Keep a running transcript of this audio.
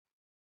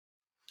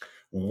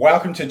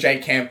Welcome to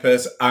Jake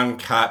Campus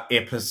Uncut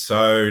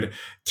episode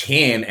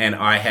 10, and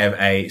I have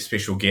a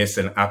special guest,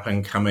 an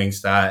up-and-coming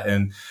star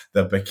in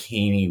the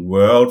bikini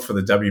world for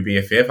the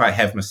WBFF. I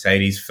have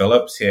Mercedes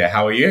Phillips here.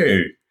 How are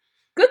you?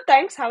 Good,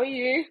 thanks. How are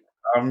you?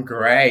 I'm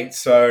great.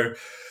 So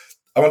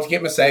I want to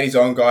get Mercedes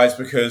on, guys,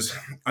 because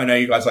I know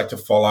you guys like to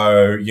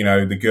follow,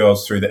 the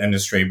girls through the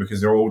industry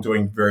because they're all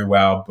doing very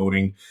well,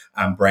 building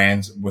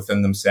brands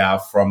within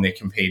themselves from their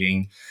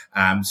competing.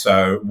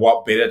 So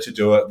what better to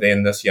do it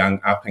than this young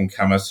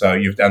up-and-comer? So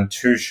you've done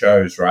 2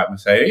 shows, right,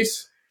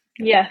 Mercedes?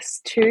 Yes,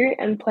 2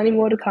 and plenty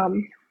more to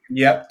come.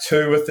 Yep,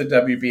 2 with the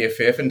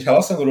WBFF. And tell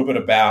us a little bit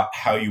about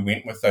how you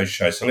went with those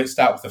shows. So let's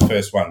start with the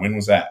first one. When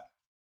was that?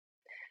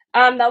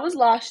 That was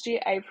last year,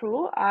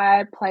 April.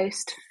 I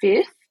placed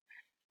 5th.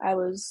 I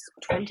was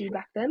 20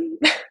 back then,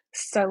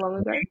 so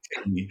long ago.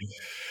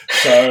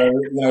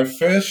 So,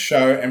 first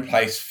show and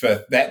place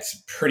 5th,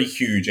 that's pretty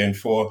huge. And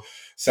for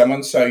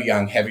someone so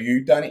young, have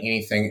you done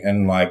anything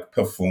in like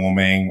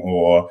performing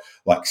or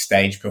like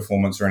stage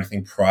performance or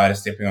anything prior to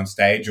stepping on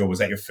stage? Or was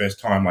that your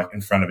first time like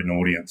in front of an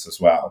audience as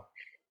well?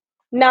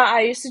 No, I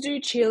used to do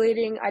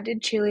cheerleading. I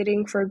did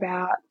cheerleading for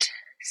about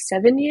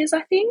 7 years,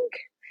 I think.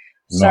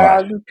 So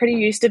Nice. I'm pretty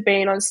used to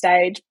being on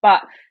stage,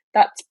 but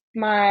that's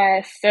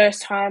my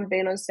first time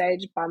being on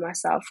stage by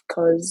myself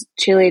because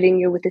cheerleading,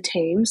 you're with a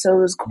team, so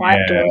it was quite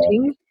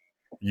daunting.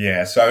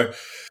 Yeah, so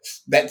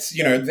that's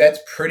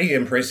pretty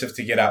impressive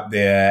to get up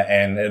there,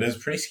 and it is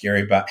pretty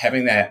scary. But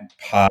having that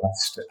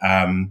past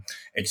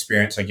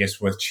experience, I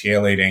guess, with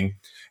cheerleading,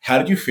 how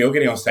did you feel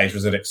getting on stage?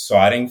 Was it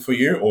exciting for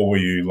you, or were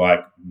you like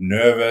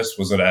nervous?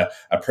 Was it a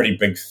pretty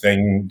big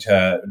thing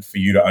for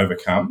you to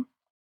overcome?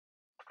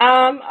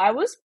 I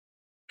was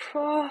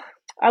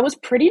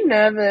pretty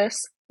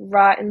nervous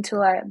right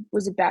until I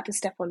was about to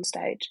step on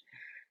stage.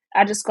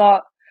 I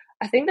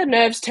think the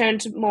nerves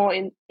turned to more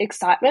in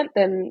excitement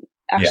than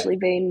actually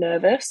being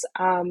nervous.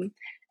 And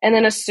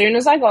then as soon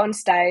as I got on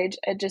stage,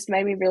 it just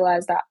made me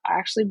realize that I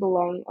actually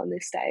belong on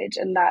this stage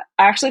and that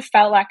I actually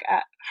felt like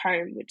at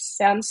home, which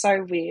sounds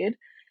so weird,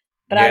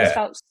 but I just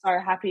felt so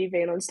happy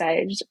being on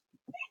stage.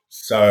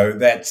 So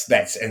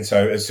and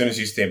so as soon as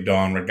you stepped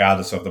on,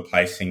 regardless of the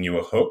placing, you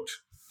were hooked.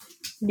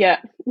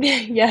 Yeah.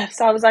 Yeah.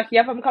 So I was like,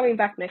 yep, I'm coming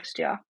back next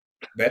year.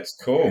 That's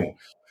cool.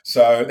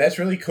 So that's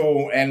really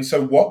cool. And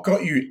so what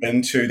got you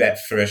into that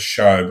first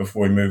show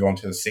before we move on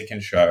to the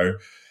second show?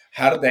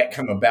 How did that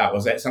come about?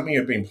 Was that something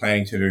you've been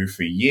planning to do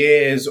for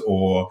years,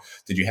 or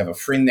did you have a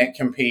friend that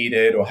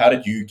competed, or how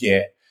did you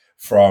get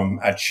from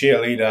a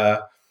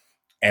cheerleader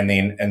and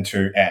then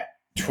into at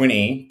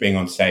 20 being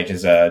on stage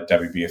as a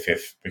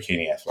WBFF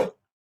bikini athlete?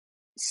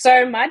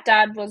 So my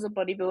dad was a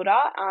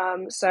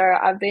bodybuilder, so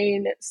I've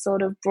been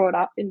sort of brought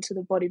up into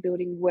the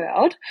bodybuilding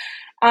world.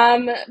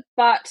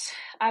 But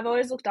I've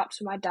always looked up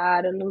to my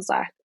dad and was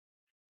like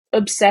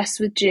obsessed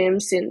with gym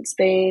since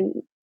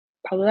being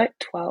probably like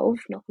 12,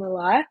 not gonna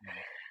lie.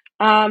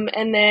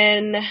 And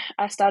then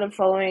I started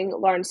following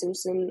Lauren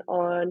Simpson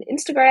on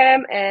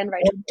Instagram and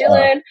Rachel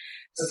Dillon.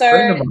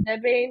 So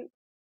they've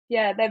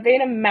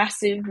been a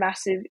massive,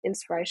 massive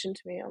inspiration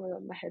to me. Oh my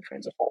God, my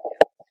headphones are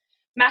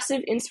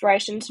massive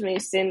inspiration to me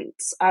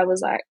since I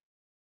was like,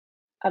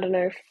 I don't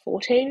know,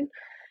 14.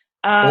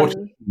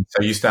 14.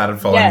 So you started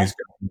following these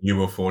girls when you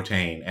were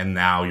 14, and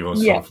now you're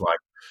sort of like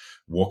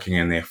walking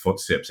in their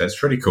footsteps. That's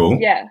pretty cool.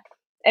 Yeah,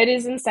 it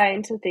is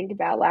insane to think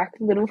about. Like,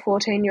 little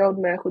 14-year-old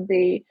Merc would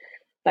be,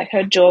 like,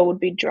 her jaw would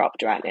be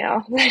dropped right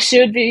now. She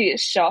would be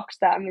shocked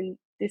that I'm in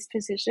this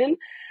position.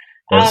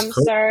 That's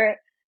cool. So,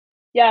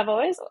 yeah,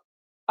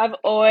 I've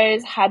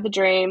always had the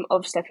dream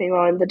of stepping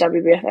on the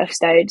WBFF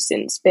stage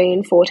since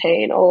being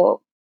 14 or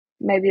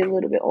maybe a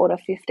little bit older,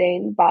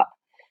 15, but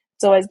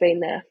it's always been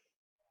there.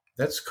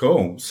 That's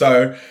cool.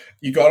 So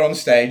you got on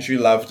stage, you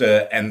loved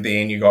it, and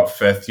then you got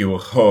 5th, you were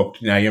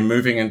hooked. Now you're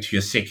moving into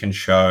your second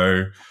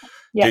show.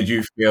 Yep. Did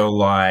you feel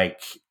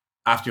like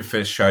after your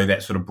first show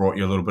that sort of brought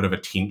you a little bit of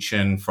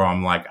attention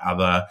from like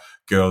other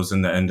girls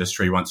in the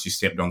industry once you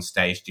stepped on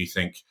stage? Do you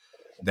think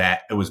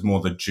that it was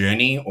more the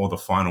journey or the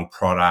final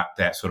product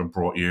that sort of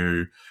brought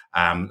you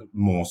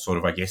more sort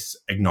of, I guess,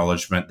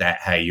 acknowledgement that,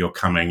 hey, you're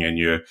coming and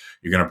you're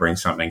going to bring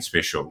something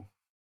special?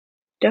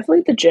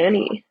 Definitely the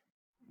journey.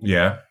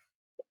 Yeah.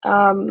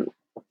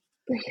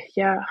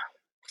 Yeah.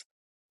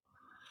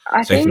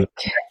 I think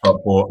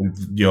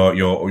your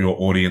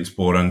audience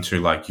bought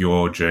into like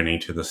your journey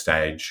to the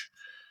stage.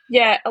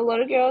 Yeah, a lot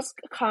of girls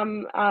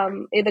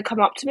either come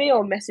up to me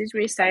or message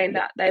me saying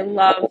that they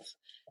love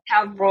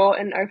how raw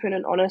and open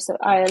and honest that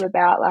I am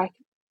about like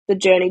the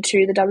journey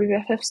to the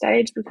WBFF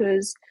stage,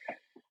 because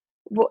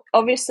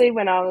obviously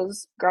when I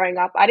was growing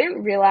up, I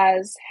didn't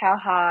realize how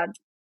hard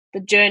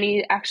the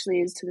journey actually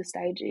is to the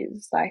stage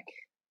is. Like,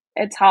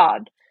 it's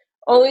hard.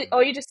 All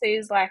you just see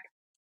is like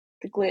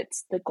the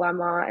glitz, the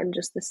glamour, and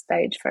just the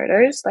stage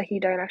photos. Like, you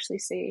don't actually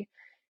see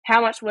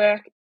how much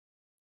work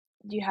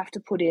you have to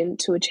put in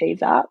to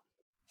achieve that.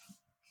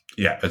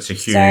 Yeah, it's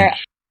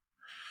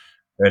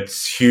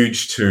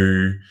huge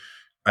to,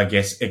 I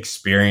guess,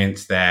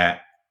 experience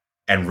that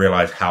and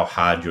realize how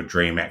hard your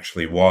dream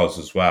actually was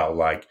as well.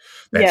 Like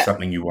that's Yeah.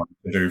 something you wanted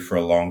to do for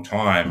a long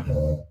time.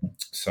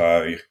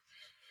 So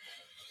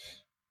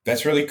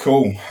that's really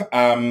cool.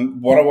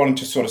 What I wanted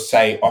to sort of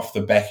say off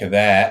the back of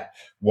that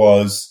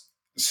was,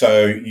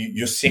 so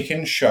your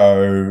second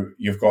show,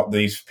 you've got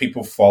these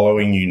people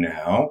following you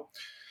now.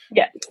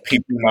 Yeah.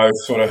 People know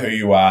sort of who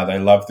you are. They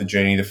love the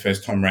journey the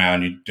first time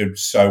round. You did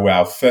so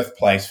well. 5th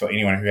place for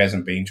anyone who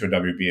hasn't been to a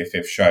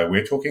WBFF show.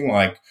 We're talking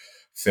like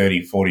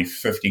 30, 40,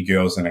 50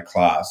 girls in a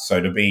class.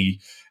 So to be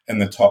in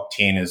the top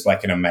 10 is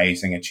like an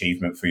amazing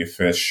achievement for your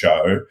first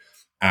show.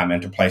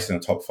 And to place in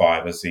the top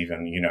 5 is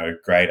even,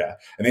 greater.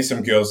 And there's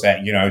some girls that,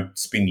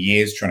 spend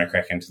years trying to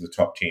crack into the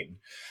top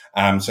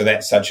 10. So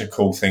that's such a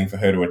cool thing for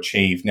her to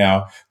achieve.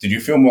 Now, did you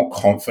feel more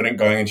confident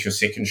going into your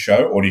second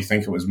show, or do you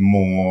think it was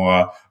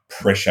more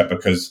pressure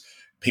because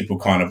people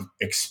kind of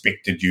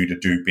expected you to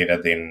do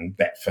better than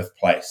that 5th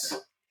place?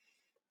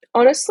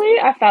 Honestly,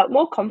 I felt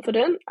more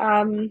confident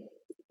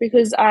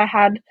because I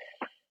had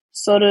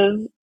sort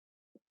of,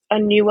 I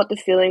knew what the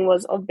feeling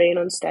was of being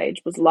on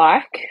stage was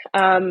like.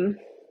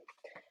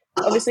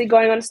 Obviously,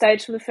 going on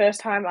stage for the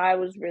first time, I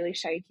was really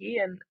shaky,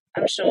 and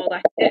I'm sure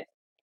like it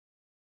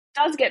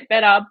does get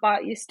better,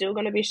 but you're still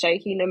going to be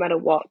shaky no matter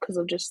what because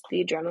of just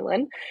the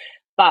adrenaline.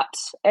 But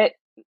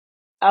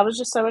I was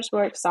just so much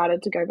more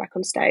excited to go back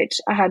on stage.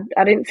 I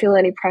didn't feel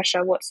any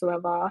pressure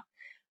whatsoever.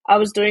 I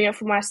was doing it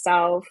for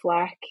myself.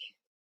 Like,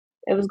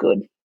 it was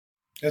good.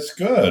 That's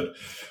good.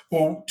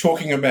 Well,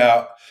 talking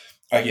about,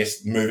 I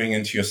guess, moving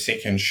into your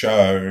second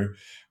show,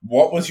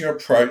 what was your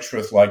approach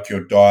with like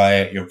your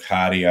diet, your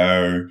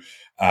cardio,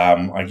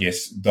 I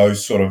guess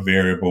those sort of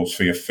variables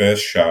for your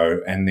first show?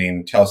 And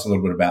then tell us a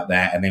little bit about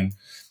that. And then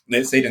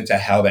let's lead into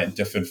how that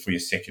differed for your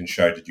second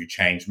show. Did you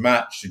change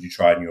much? Did you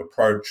try a new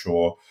approach?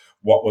 Or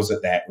what was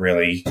it that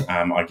really,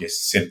 I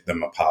guess, set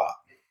them apart?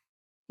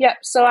 Yeah,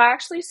 so I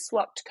actually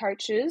swapped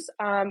coaches.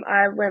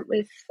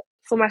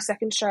 For my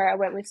second show, I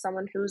went with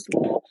someone who was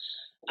more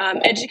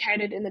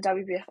educated in the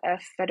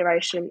WBFF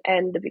Federation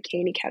and the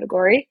bikini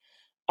category.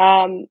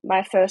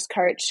 My first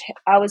coach,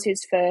 I was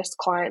his first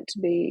client to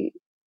be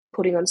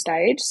putting on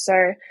stage, so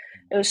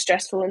it was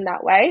stressful in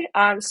that way.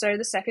 So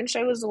the second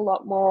show was a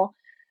lot more,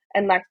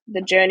 and like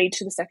the journey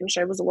to the second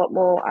show was a lot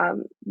more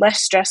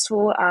less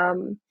stressful.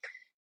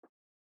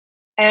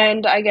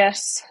 And I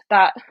guess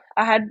that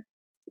I had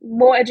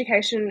more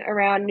education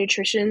around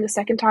nutrition the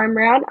second time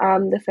round.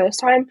 The first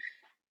time,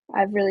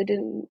 I really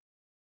didn't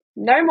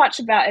know much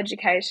about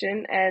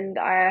education, and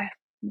I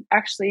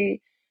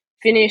actually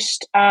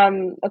finished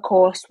a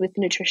course with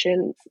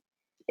nutrition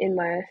in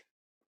I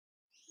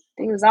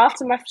think it was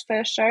after my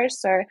first show,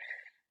 so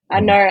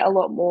I know a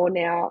lot more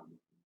now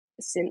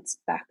since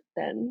back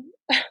then.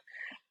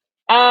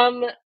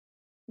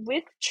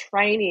 With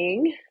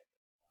training,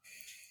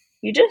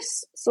 you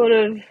just sort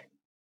of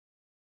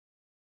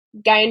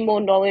gain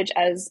more knowledge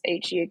as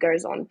each year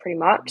goes on, pretty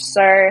much.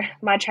 So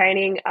my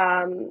training,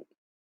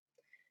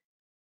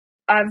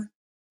 I've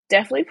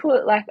definitely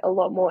put like a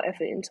lot more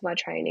effort into my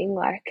training,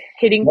 like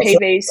hitting What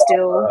sort PB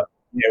still.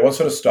 what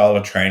sort of style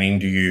of training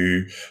did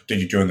you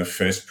do in the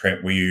first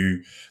prep? Were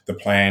you the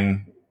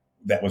plan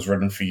that was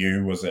written for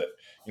you? Was it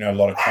a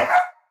lot of?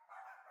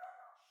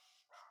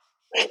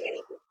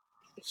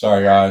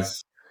 Sorry,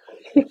 guys.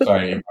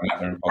 Sorry, everyone out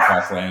there in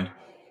podcast land.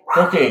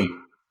 Cookie,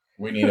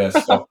 we need to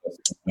stop this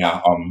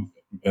now. I'm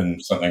in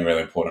something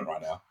really important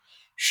right now.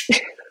 Shh.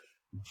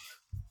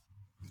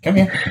 Come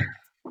here.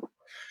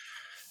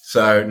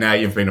 So now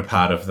you've been a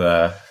part of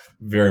the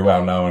very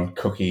well-known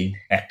Cookie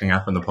acting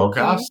up in the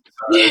podcast.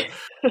 So,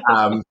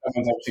 someone's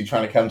actually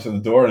trying to come to the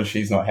door and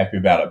she's not happy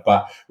about it.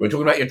 But we're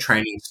talking about your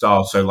training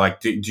style. So,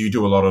 like, do you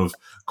do a lot of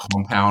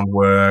compound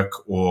work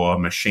or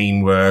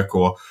machine work,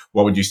 or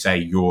what would you say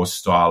your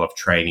style of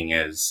training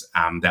is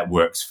that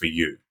works for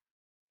you?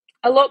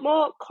 A lot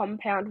more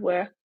compound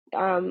work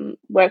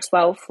works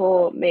well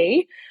for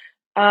me.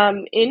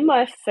 In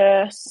my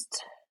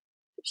first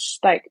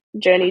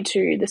journey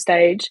to the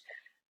stage,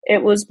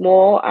 it was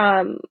more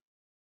I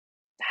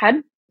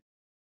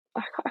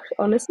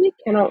honestly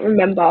cannot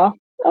remember.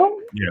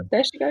 Oh, yeah.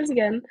 There she goes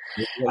again.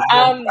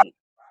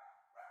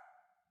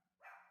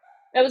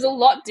 It was a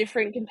lot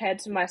different compared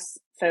to my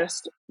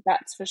first,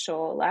 that's for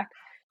sure. Like,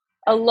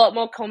 a lot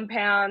more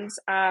compounds,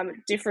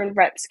 different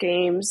rep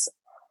schemes.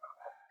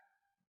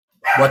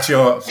 What's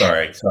your...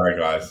 Sorry,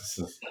 guys. This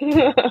is...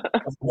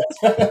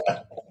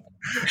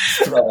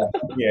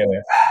 yeah,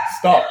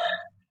 stop.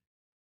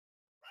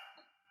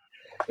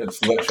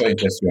 It's literally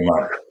just your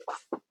mum.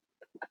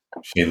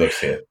 She lives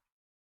here.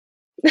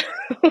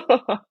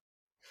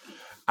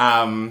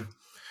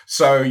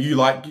 So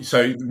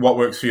what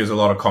works for you is a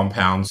lot of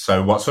compounds.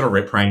 So what sort of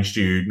rep range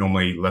do you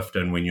normally lift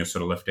in when you're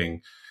sort of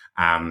lifting,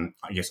 I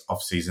guess,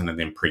 off season and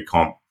then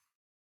pre-comp?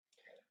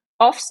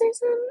 Off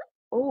season?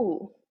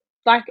 Oh,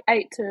 like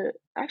 8 to...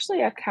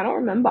 Actually, I cannot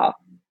remember.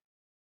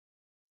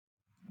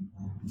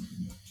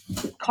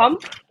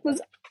 Comp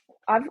was...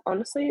 I've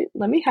honestly...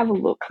 Let me have a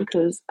look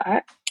because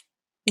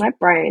my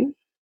brain...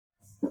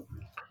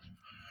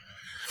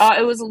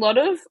 it was a lot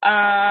of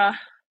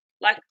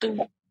like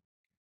the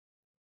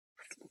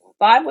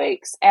 5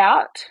 weeks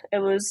out, it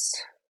was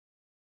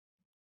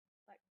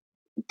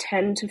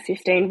 10 to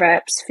 15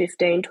 reps,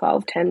 15,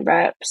 12, 10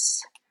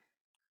 reps.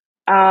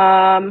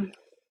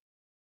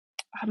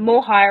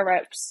 More higher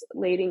reps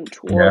leading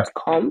Yeah. towards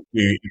comp.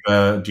 Do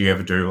you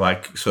ever do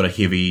like sort of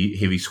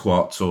heavy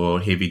squats or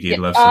heavy Yeah,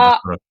 deadlifts to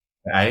just sort of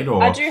aid,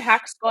 I or do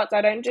hack squats.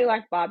 I don't do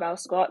like barbell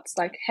squats.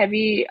 Like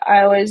heavy,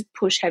 I always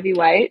push heavy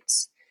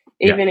weights,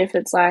 yeah, even if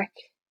it's like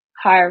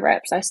higher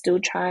reps. I still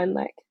try and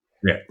like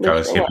yeah, go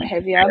lift as a lot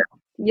heavy. heavier.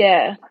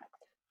 Yeah.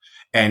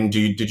 And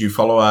did you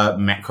follow a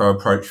macro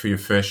approach for your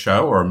first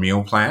show or a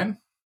meal plan?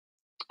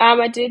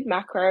 I did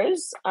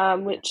macros,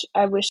 which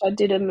I wish I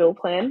did a meal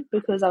plan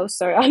because I was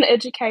so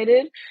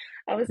uneducated.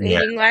 I was Yeah,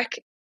 eating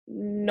like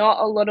not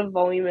a lot of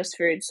voluminous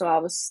food, so I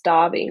was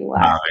starving. no,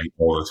 Like,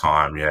 all the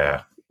time.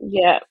 Yeah,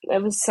 yeah,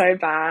 it was so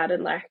bad,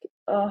 and like,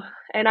 oh,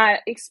 and I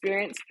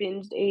experienced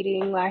binge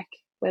eating like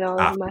when I was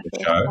in after my the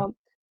first show comp.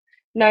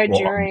 No, or on the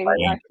during, way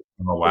in. like,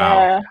 Oh wow,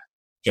 yeah,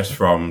 just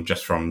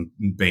from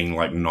being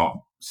like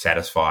not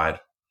satisfied.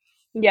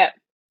 yeah,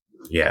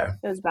 Yeah.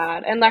 it was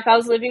bad. And like, I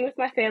was living with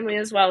my family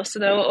as well, so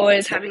they were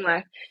always having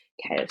like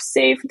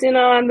KFC for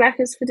dinner and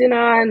Macca's for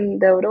dinner, and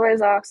they would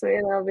always ask me,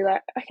 and I'll be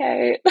like,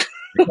 okay.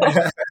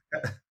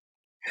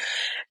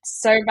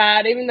 So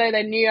bad. Even though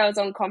they knew I was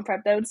on comp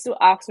prep, they would still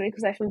ask me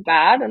because I feel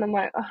bad, and I'm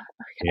like, oh,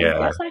 okay, I Yeah,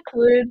 guess I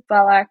could,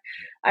 but like,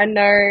 I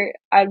know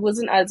I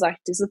wasn't as like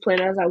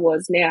disciplined as I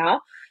was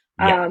now.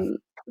 yeah.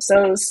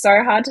 So it was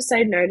so hard to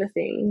say no to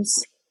things.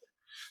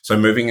 So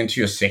moving into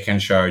your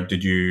second show,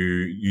 did you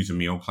use a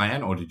meal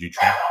plan or did you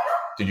track?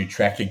 Did you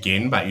track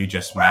again, but you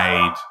just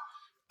made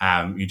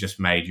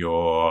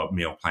your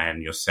meal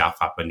plan yourself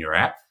up in your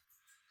app?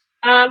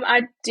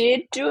 I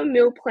did do a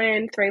meal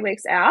plan 3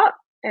 weeks out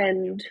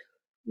and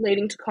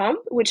leading to comp,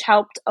 which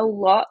helped a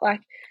lot.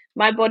 Like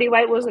my body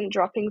weight wasn't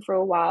dropping for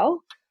a while,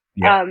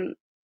 Yeah. um,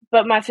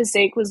 but my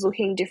physique was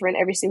looking different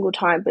every single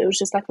time. But it was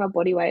just like my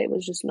body weight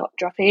was just not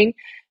dropping.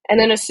 And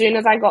then as soon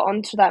as I got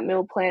onto that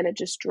meal plan, it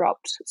just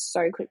dropped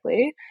so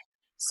quickly.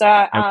 So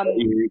And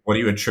what do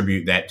you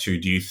attribute that to?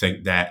 Do you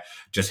think that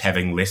just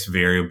having less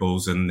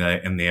variables in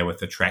there with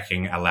the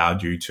tracking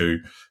allowed you to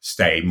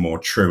stay more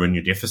true in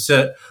your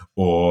deficit,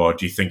 or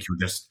do you think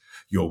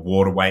your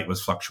water weight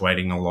was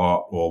fluctuating a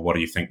lot, or what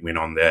do you think went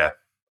on there?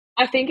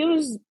 I think it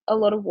was a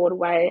lot of water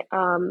weight,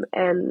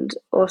 and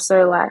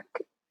also like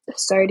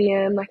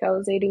sodium. Like I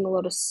was eating a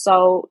lot of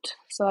salt,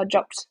 so I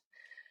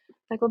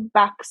got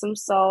back some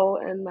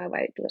salt, and my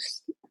weight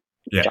was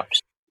Yeah.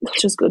 dropped,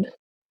 which was good.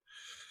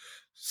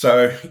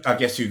 So I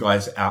guess you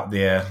guys out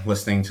there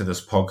listening to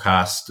this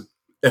podcast,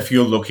 if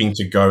you're looking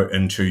to go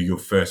into your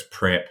first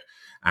prep,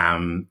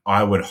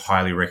 I would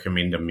highly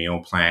recommend a meal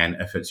plan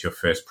if it's your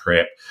first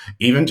prep,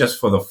 even just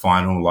for the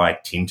final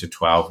like 10 to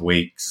 12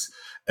 weeks,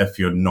 if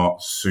you're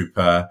not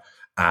super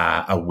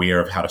aware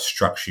of how to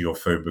structure your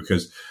food.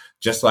 Because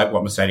just like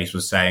what Mercedes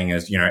was saying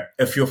is,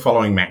 if you're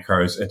following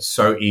macros, it's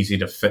so easy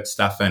to fit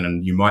stuff in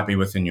and you might be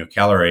within your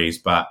calories,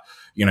 but,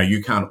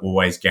 you can't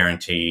always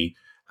guarantee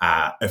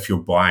if you're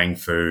buying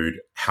food,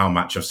 how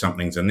much of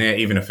something's in there,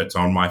 even if it's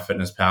on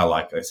MyFitnessPal,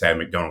 like let's say a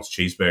McDonald's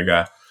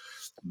cheeseburger,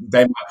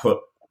 they might put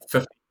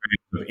 50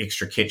 grams of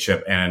extra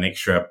ketchup and an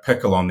extra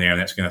pickle on there, and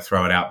that's going to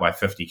throw it out by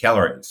 50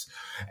 calories.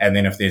 And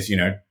then if there's,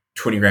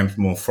 20 grams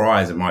more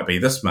fries, it might be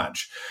this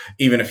much.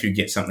 Even if you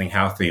get something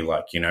healthy,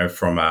 like,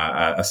 from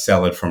a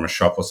salad from a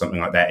shop or something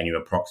like that, and you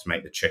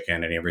approximate the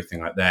chicken and everything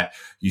like that,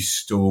 you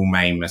still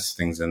may miss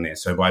things in there.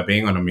 So by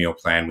being on a meal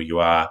plan where you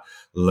are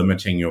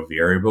limiting your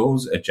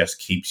variables, it just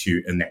keeps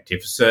you in that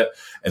deficit.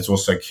 It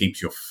also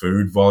keeps your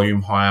food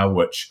volume higher,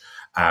 which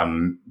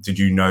did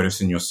you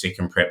notice in your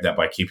second prep that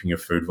by keeping your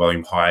food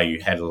volume higher,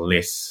 you had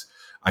less,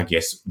 I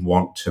guess,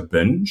 want to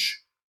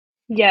binge?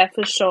 Yeah,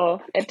 for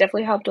sure. It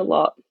definitely helped a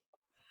lot.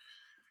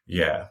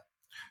 Yeah.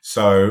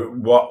 So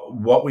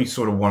what we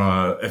sort of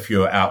want to, if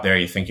you're out there,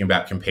 you're thinking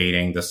about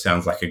competing, this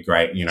sounds like a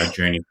great,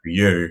 journey for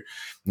you.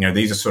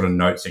 These are sort of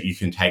notes that you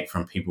can take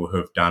from people who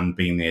have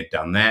been there,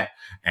 done that,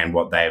 and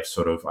what they have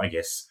sort of, I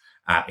guess,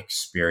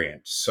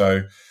 experienced.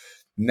 So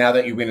now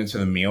that you went into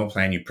the meal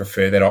plan, you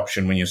prefer that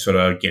option when you're sort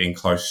of getting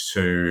close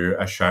to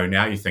a show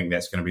now? You think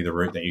that's going to be the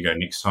route that you go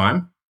next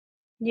time?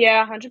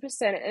 Yeah, 100%.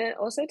 And it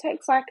also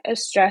takes like a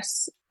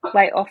stress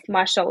weight off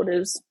my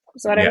shoulders.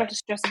 So I don't Yeah. have to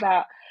stress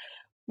about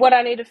what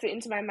I need to fit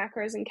into my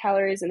macros and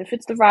calories and if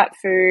it's the right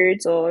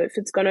foods or if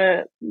it's going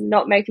to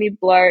not make me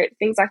bloat,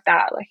 things like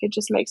that. Like it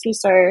just makes me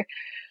so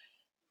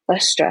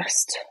less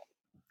stressed.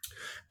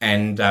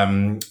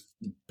 And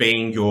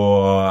being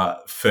your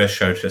first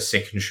show to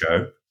second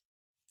show,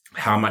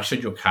 how much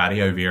did your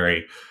cardio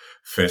vary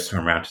first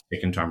time round to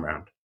second time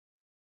round?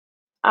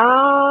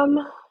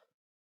 Um,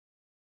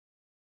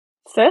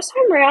 First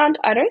time round,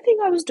 I don't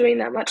think I was doing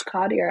that much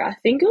cardio. I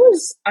think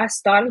I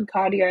started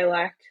cardio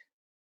like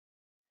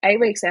 8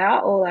 weeks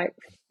out or like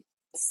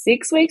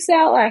 6 weeks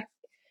out. Like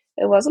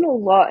it wasn't a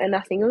lot. And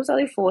I think it was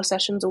only 4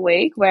 sessions a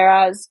week.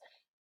 Whereas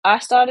I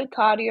started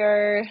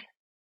cardio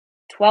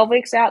 12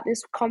 weeks out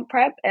this comp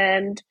prep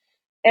and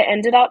it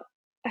ended up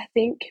I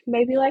think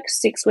maybe like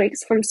 6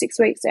 weeks. From 6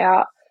 weeks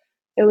out,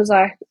 it was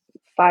like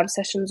 5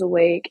 sessions a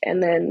week,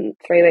 and then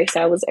 3 weeks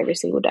out was every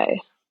single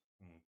day.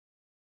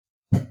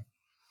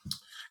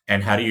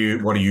 And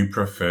what do you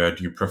prefer?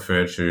 Do you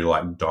prefer to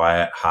like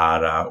diet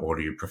harder, or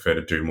do you prefer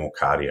to do more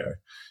cardio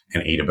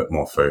and eat a bit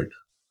more food?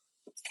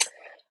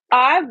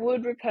 I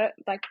would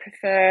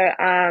prefer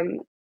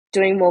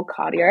doing more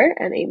cardio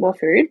and eat more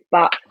food,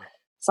 but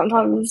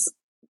sometimes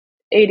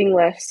eating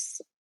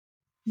less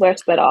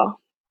works better.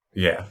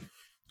 Yeah.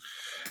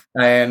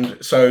 And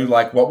so,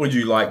 like, what would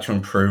you like to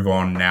improve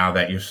on now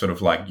that you're sort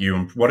of like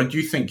what did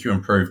you think you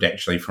improved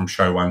actually from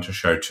show one to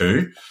show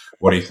two?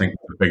 What do you think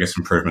the biggest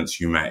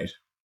improvements you made?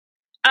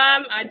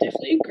 I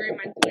definitely grew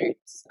my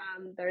glutes.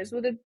 Those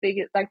were the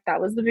biggest, that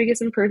was the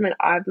biggest improvement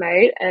I've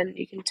made, and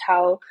you can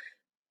tell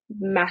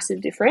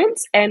massive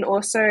difference. And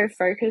also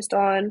focused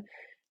on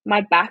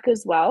my back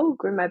as well,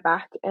 grew my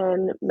back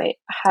and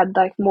had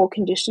like more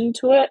condition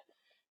to it.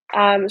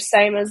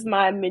 Same as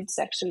my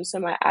midsection, so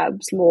my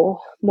abs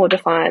more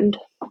defined.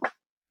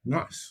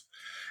 Nice.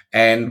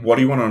 And what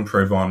do you want to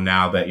improve on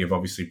now that you've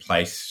obviously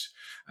placed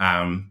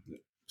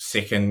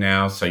second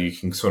now, so you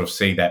can sort of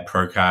see that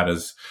pro card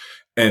is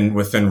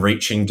within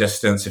reaching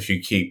distance if you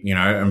keep,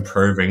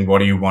 improving? What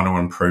do you want to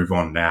improve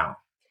on now?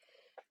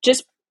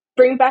 Just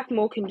bring back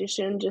more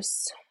condition,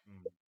 just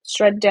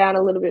shred down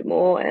a little bit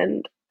more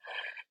and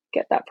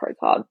get that pro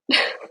card. Yeah,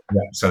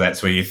 so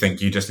that's where you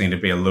think you just need to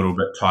be a little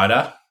bit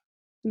tighter?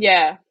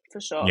 Yeah,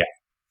 for sure.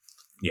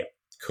 Yeah,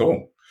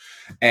 cool.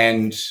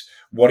 And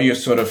what are your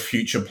sort of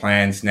future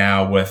plans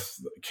now with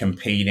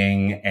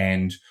competing?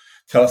 And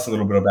tell us a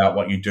little bit about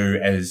what you do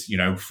as,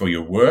 for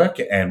your work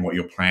and what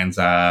your plans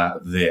are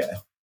there.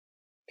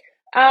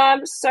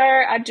 So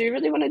I do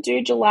really want to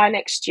do July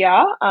next year.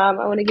 I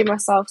want to give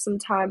myself some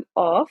time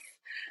off.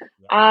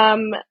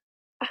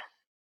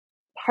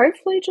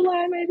 Hopefully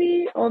July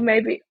maybe, or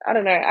maybe, I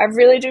don't know. I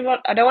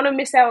don't want to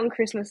miss out on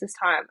Christmas this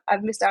time.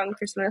 I've missed out on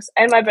Christmas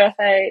and my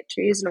birthday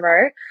 2 years in a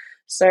row.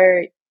 So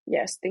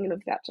yes, thinking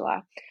of that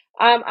July.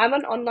 I'm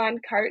an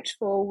online coach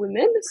for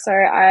women, so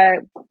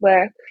I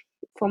work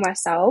for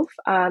myself.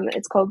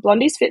 It's called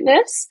Blondie's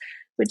Fitness,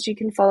 which you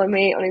can follow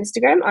me on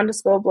Instagram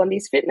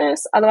 _Blondie's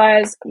Fitness.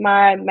 Otherwise,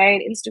 my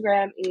main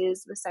Instagram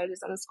is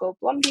Mercedes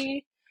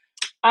 _Blondie.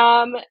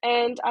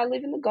 And I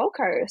live in the Gold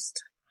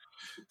Coast.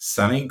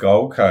 Sunny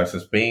Gold Coast.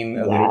 It's been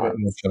a little bit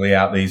more chilly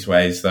out these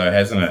ways, though,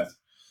 hasn't it?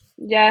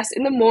 Yes,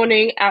 in the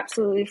morning,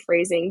 absolutely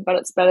freezing, but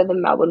it's better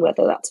than Melbourne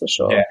weather, that's for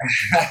sure.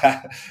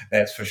 Yeah,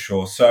 that's for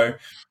sure. So,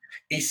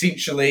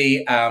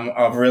 essentially,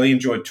 I've really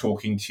enjoyed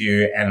talking to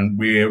you, and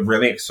we're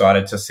really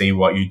excited to see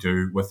what you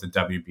do with the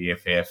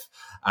WBFF.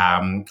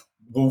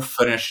 We'll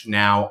finish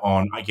now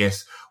on, I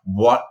guess,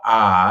 what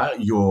are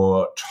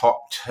your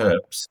top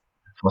tips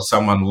for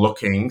someone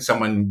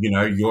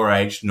your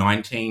age,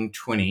 19,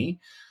 20,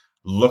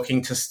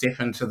 looking to step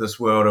into this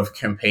world of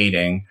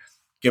competing?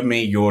 Give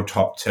me your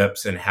top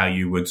tips and how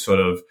you would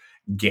sort of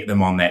get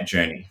them on that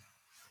journey.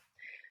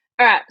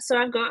 All right, so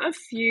I've got a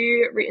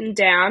few written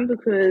down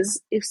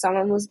because if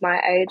someone was my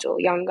age or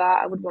younger,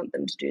 I would want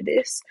them to do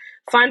this.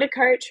 Find a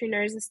coach who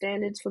knows the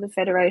standards for the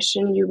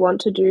federation you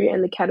want to do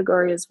and the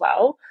category as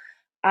well.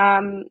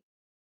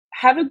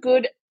 Have a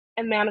good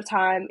amount of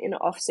time in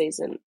off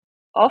season.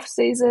 Off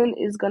season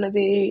is going to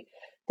be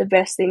the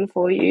best thing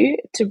for you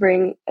to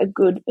bring a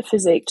good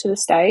physique to the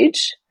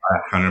stage.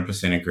 I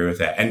 100% agree with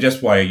that. And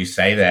just while you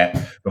say that,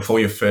 before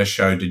your first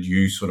show, did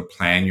you sort of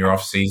plan your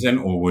off season,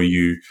 or were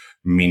you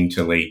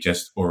mentally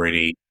just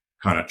already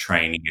kind of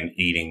training and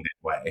eating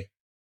that way?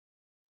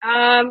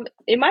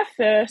 In my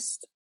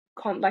first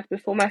comp,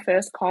 before my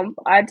first comp,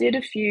 I did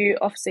a few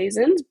off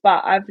seasons,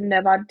 but I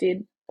never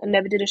did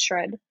a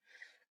shred.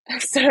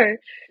 So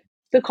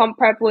the comp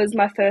prep was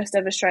my first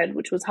ever shred,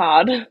 which was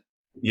hard.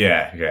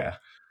 Yeah.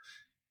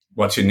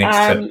 What's your next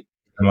tip?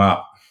 Come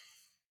up.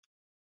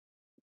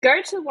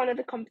 Go to one of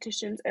the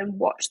competitions and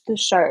watch the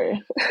show.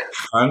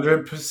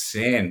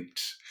 100%.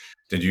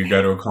 Did you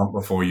go to a comp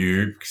before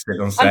you sit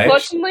on stage?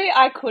 Unfortunately,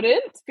 I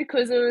couldn't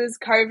because it was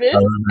COVID,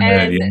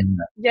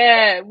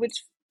 which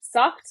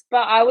sucked.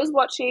 But I was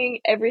watching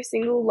every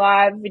single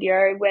live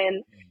video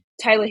when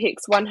Taylor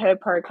Hicks won her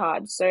pro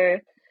card, so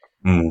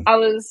I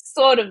was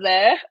sort of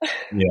there.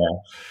 Yeah,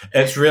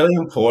 it's really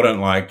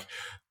important.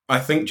 I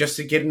think just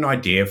to get an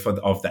idea of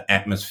the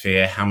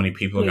atmosphere, how many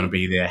people are going to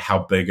be there,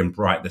 how big and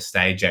bright the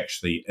stage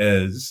actually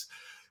is,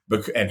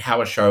 and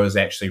how a show is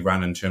actually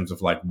run in terms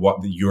of what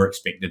you're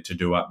expected to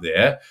do up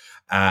there.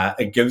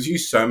 It gives you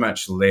so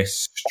much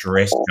less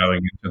stress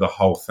going into the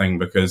whole thing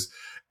because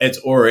it's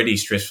already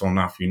stressful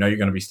enough. You're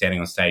going to be standing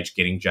on stage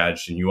getting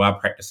judged, and you are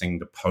practicing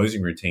the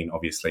posing routine,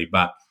 obviously,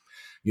 but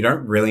you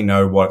don't really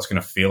know what it's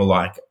going to feel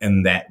like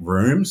in that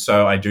room.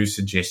 So I do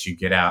suggest you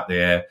get out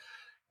there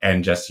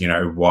and just,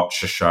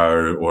 watch a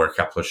show or a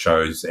couple of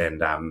shows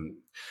and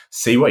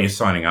see what you're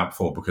signing up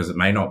for, because it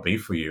may not be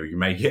for you. You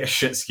may get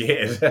shit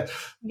scared.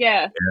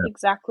 Yeah,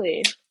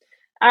 exactly.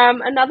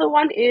 Another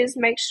one is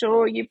make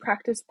sure you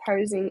practice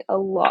posing a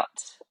lot.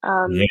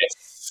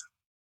 Yes.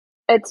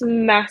 It's a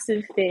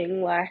massive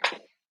thing.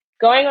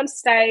 going on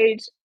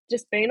stage,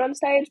 just being on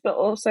stage, but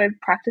also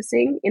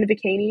practicing in a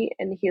bikini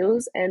and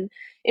heels and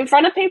in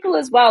front of people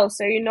as well.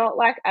 So you're not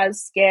like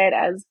as scared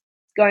as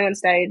going on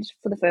stage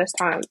for the first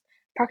time.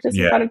 Practice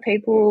in Yeah. front of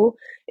people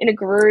in a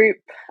group,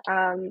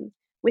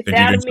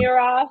 without a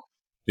mirror.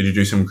 Did you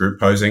do some group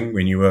posing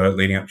when you were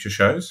leading up to your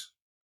shows?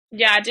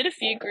 Yeah, I did a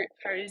few group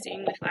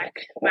posing with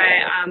like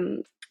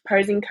my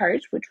posing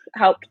coach, which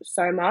helped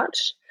so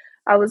much.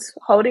 I was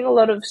holding a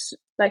lot of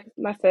like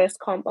my first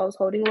comp. I was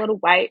holding a lot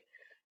of weight,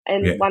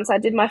 and Yeah. once I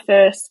did my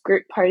first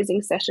group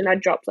posing session, I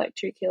dropped like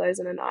 2 kilos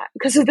in a night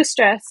because of the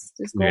stress.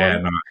 Just Yeah,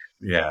 gone. no,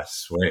 yeah,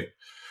 sweet.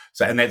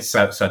 So, and that's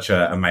such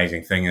an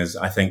amazing thing. Is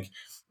I think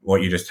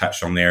what you just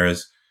touched on there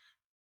is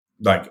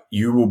like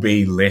you will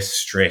be less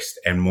stressed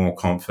and more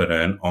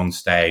confident on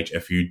stage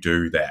if you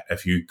do that.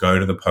 If you go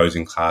to the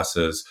posing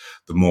classes,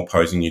 the more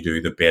posing you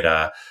do, the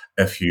better.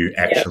 If you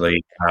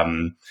actually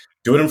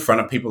do it in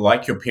front of people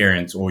like your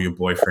parents or your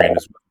boyfriend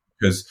as well,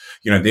 because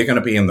you know they're going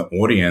to be in the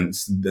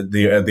audience.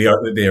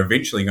 They're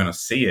eventually going to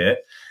see it.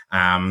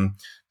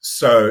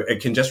 So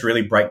it can just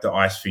really break the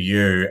ice for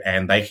you,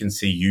 and they can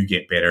see you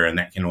get better, and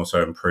that can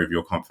also improve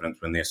your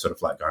confidence when they're sort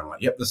of like going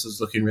like, "Yep, this is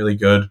looking really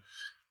good."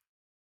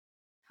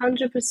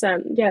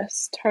 100%.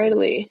 Yes,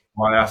 totally.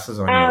 What else is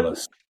on your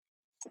list?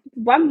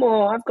 One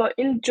more. I've got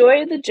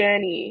enjoy the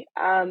journey.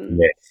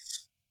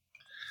 Yes.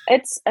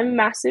 It's a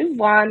massive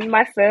one.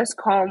 My first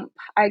comp,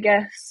 I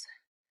guess,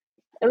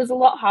 it was a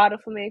lot harder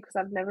for me because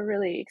I've never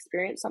really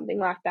experienced something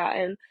like that.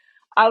 And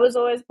I was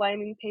always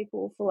blaming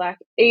people for like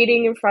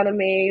eating in front of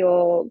me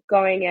or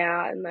going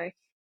out, and like,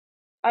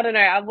 I don't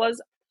know,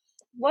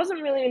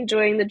 wasn't really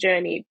enjoying the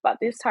journey. But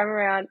this time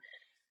around,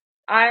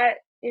 I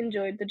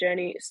enjoyed the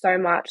journey so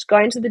much.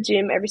 Going to the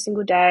gym every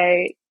single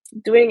day,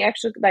 doing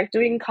extra, like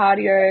doing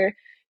cardio,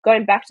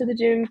 going back to the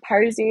gym,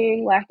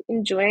 posing, like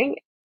enjoying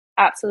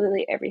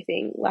absolutely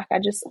everything. Like I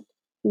just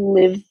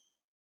live,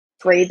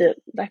 breathe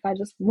it. Like I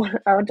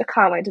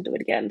can't wait to do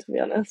it again, to be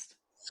honest.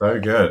 So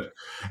good.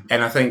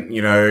 And I think,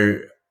 you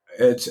know,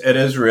 it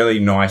is really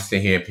nice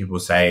to hear people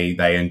say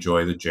they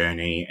enjoy the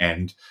journey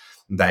and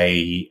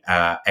they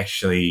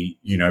actually,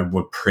 you know,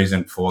 were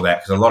present for that,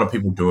 because a lot of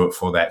people do it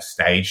for that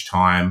stage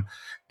time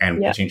and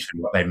Yeah.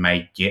 potentially what they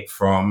may get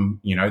from,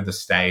 you know, the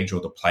stage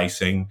or the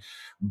placing.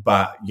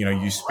 But, you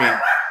know,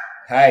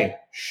 hey,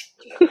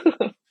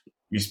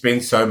 you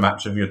spend so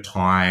much of your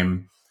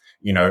time,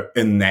 you know,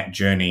 in that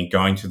journey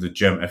going to the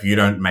gym. If you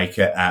don't make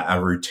it a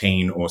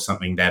routine or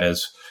something that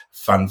is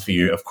fun for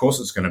you, of course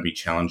it's going to be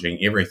challenging.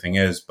 Everything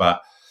is,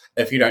 but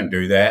if you don't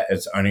do that,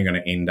 it's only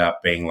going to end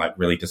up being like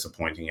really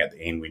disappointing at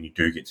the end when you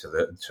do get to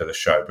the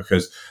show,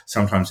 because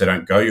sometimes they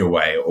don't go your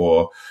way,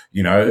 or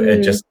you know,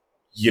 it just,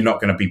 you're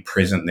not going to be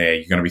present there.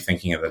 You're going to be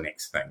thinking of the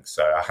next thing.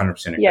 So I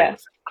 100% agree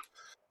with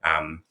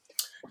that.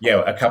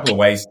 Yeah, a couple of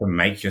ways to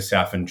make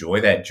yourself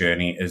enjoy that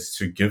journey is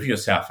to give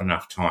yourself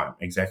enough time.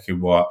 Exactly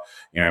what,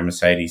 you know,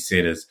 Mercedes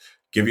said is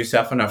give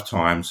yourself enough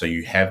time so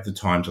you have the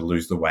time to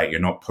lose the weight. You're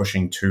not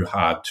pushing too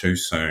hard too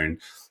soon.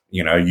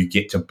 You know, you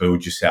get to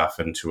build yourself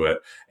into it,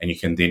 and you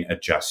can then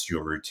adjust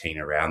your routine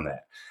around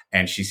that.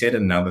 And she said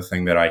another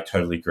thing that I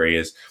totally agree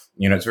is,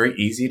 you know, it's very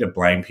easy to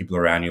blame people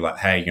around you like,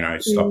 hey, you know,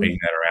 stop eating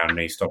that around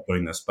me, stop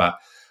doing this. But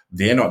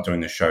they're not doing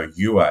the show.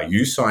 You are.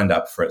 You signed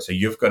up for it. So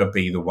you've got to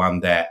be the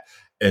one that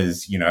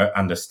is, you know,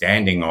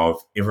 understanding of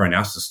everyone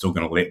else is still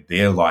going to let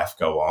their life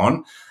go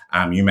on.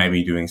 You may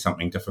be doing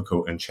something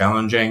difficult and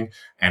challenging.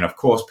 And of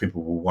course,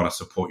 people will want to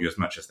support you as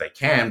much as they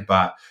can,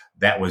 but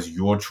that was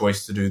your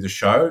choice to do the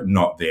show,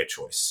 not their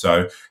choice.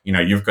 So, you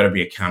know, you've got to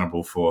be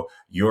accountable for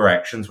your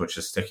actions, which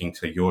is sticking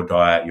to your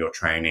diet, your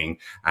training.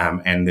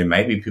 And there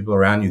may be people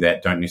around you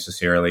that don't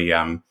necessarily,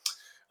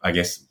 I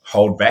guess,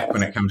 hold back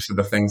when it comes to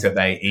the things that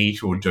they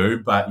eat or do,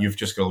 but you've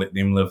just got to let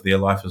them live their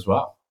life as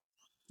well.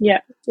 Yeah,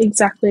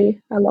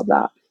 exactly. I love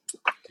that.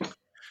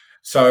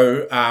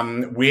 So,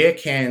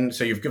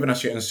 so you've given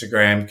us your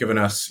Instagram, given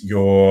us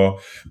your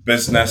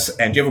business,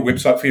 and do you have a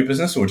website for your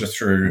business or just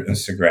through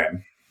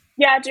Instagram?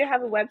 Yeah, I do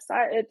have a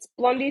website. It's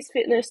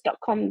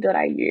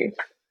blondiesfitness.com.au.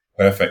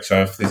 Perfect.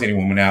 So if there's any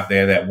women out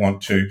there that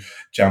want to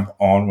jump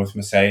on with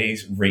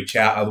Mercedes, reach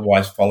out.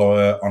 Otherwise, follow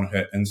her on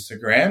her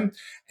Instagram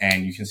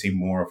and you can see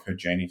more of her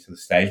journey to the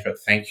stage. But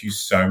thank you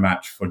so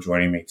much for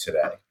joining me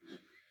today.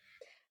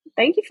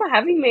 Thank you for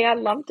having me. I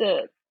loved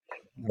it.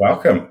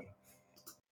 Welcome.